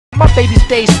My baby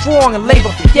stays strong and labor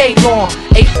for yay long.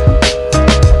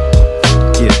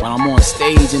 Yeah, when I'm on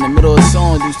stage in the middle of the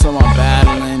song, dudes talking about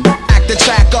battling. Act the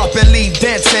track up and leave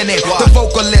dents in it. The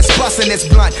vocalist busting his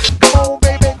blunt. Come on,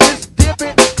 baby, just dip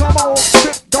it. Come on,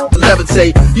 don't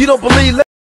levitate. You don't believe?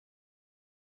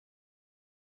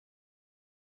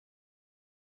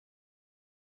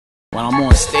 When I'm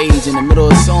on stage in the middle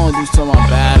of the song, dudes talking about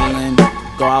battling.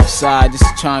 Go outside just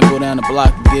to try and go down the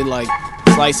block and get like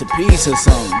a slice of pizza or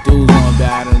something. Dudes on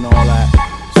battle and all that.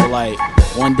 So like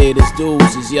one day this dude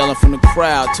was just yelling from the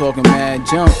crowd, talking mad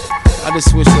junk. I just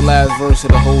switched the last verse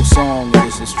of the whole song and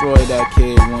just destroyed that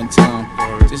kid one time.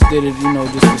 Just did it, you know,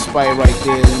 just for spite right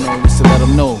there, you know, just to let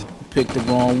him know. Picked the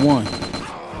wrong one.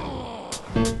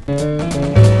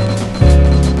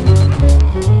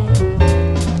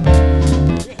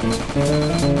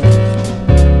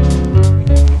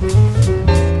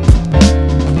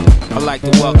 I'd like to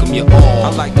welcome you all.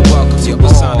 I'd like to welcome you to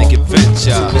Sonic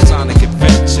Adventure. Sonic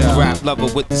Adventure. Rap lover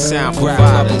with the sound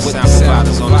providers. Sound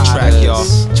providers on the track, y'all.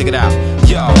 Check it out.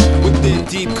 Yo, within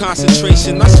deep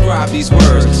concentration, I scribe these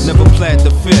words. Never pled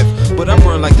the fifth, but I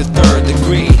burn like the third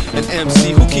degree. An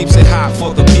MC who keeps it hot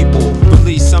for the people.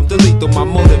 Release something lethal. My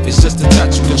motive is just to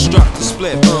touch, construct, to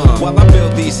split. While I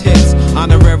build these hits,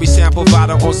 honorary sound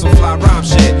provider on some fly rhyme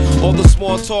shit. All the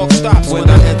small talk stops when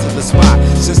I enter the spot.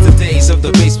 Since the days of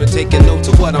the basement, taking note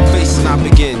to what I'm facing, I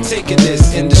begin taking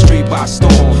this industry by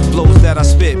storm. Blows that I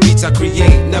spit, beats I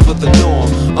create, never the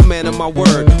norm. A man of my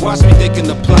word, watch me thinking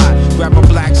the plot. Grab my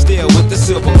black steel with the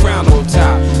silver crown on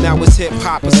top. Now it's hip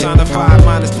hop personified,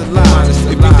 minus the lies.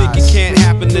 If you think it can't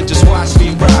happen, then just watch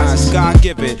me rise. It's God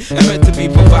given and meant to be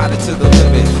provided to the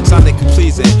living. Sonic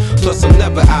pleasing, plus I'm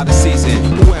never out of season.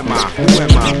 Who am I? Who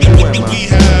am I? Who am I? We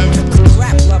have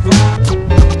rap lover.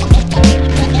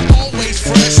 Always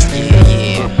fresh.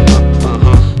 Yeah.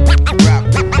 Rap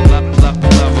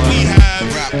lover. We have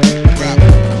rap.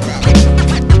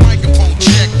 Microphone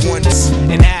check once.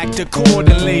 And act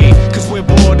accordingly, cause we're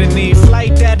bored and need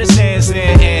flight that is hands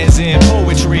in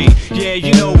poetry. Yeah,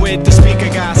 you know it, the speaker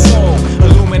got soul.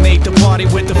 Illuminate the party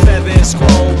with the feather and scroll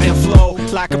and flow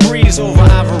like a breeze over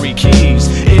ivory keys.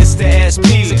 It's the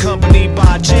SPs accompanied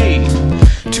by G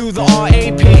to the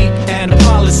RAP, and the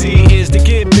policy is to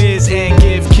get biz and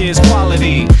give kids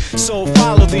quality. So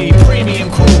follow the premium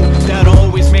crew that'll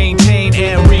always maintain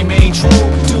and remain true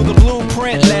to the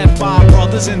blueprint left by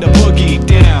brothers in the boogie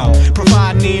down,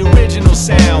 providing the original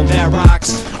sound that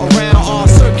rocks around our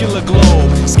circular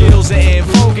globe. Skills are in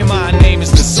vogue and my name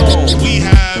is the soul. We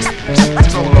have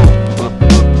solo.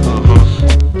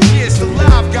 Here's the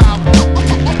live guy.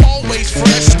 Always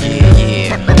fresh.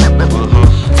 Yeah.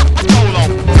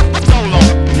 Solo.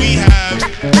 We have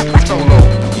solo.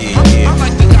 Yeah. I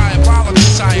like the diabolical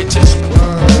scientist.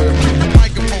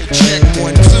 Microphone check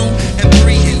 1, 2, and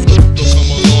 3. Come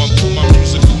along for my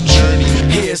musical journey.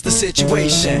 Here's the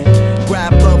situation.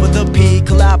 Rap lover, the P,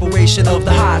 collaboration of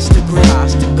the highest degree.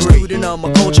 Student of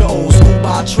my culture, old school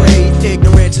by trade.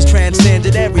 Ignorance is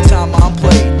transcended every time I'm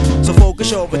played. So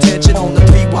focus your attention on the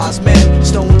 3 wise men.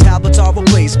 Stone tablets are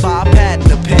replaced by a pad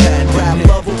and a pen. Rap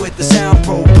lover with the sound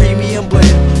pro premium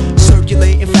blend.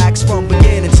 Circulating facts from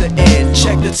beginning to end.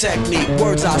 Check the technique,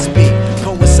 words I speak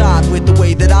coincide with the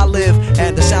way that I live.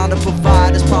 And the sound I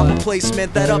provide is proper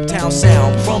placement, that uptown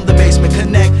sound. From the basement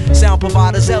connect, sound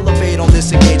providers elevate on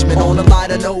this engagement. On a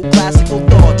lighter note, classical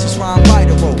thoughts is rhyme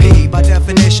writer or P, by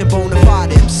definition bona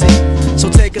fide MC. So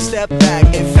take a step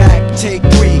back, in fact take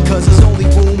 3, cause there's only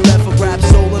room left for rap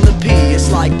soul and the P.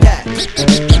 It's like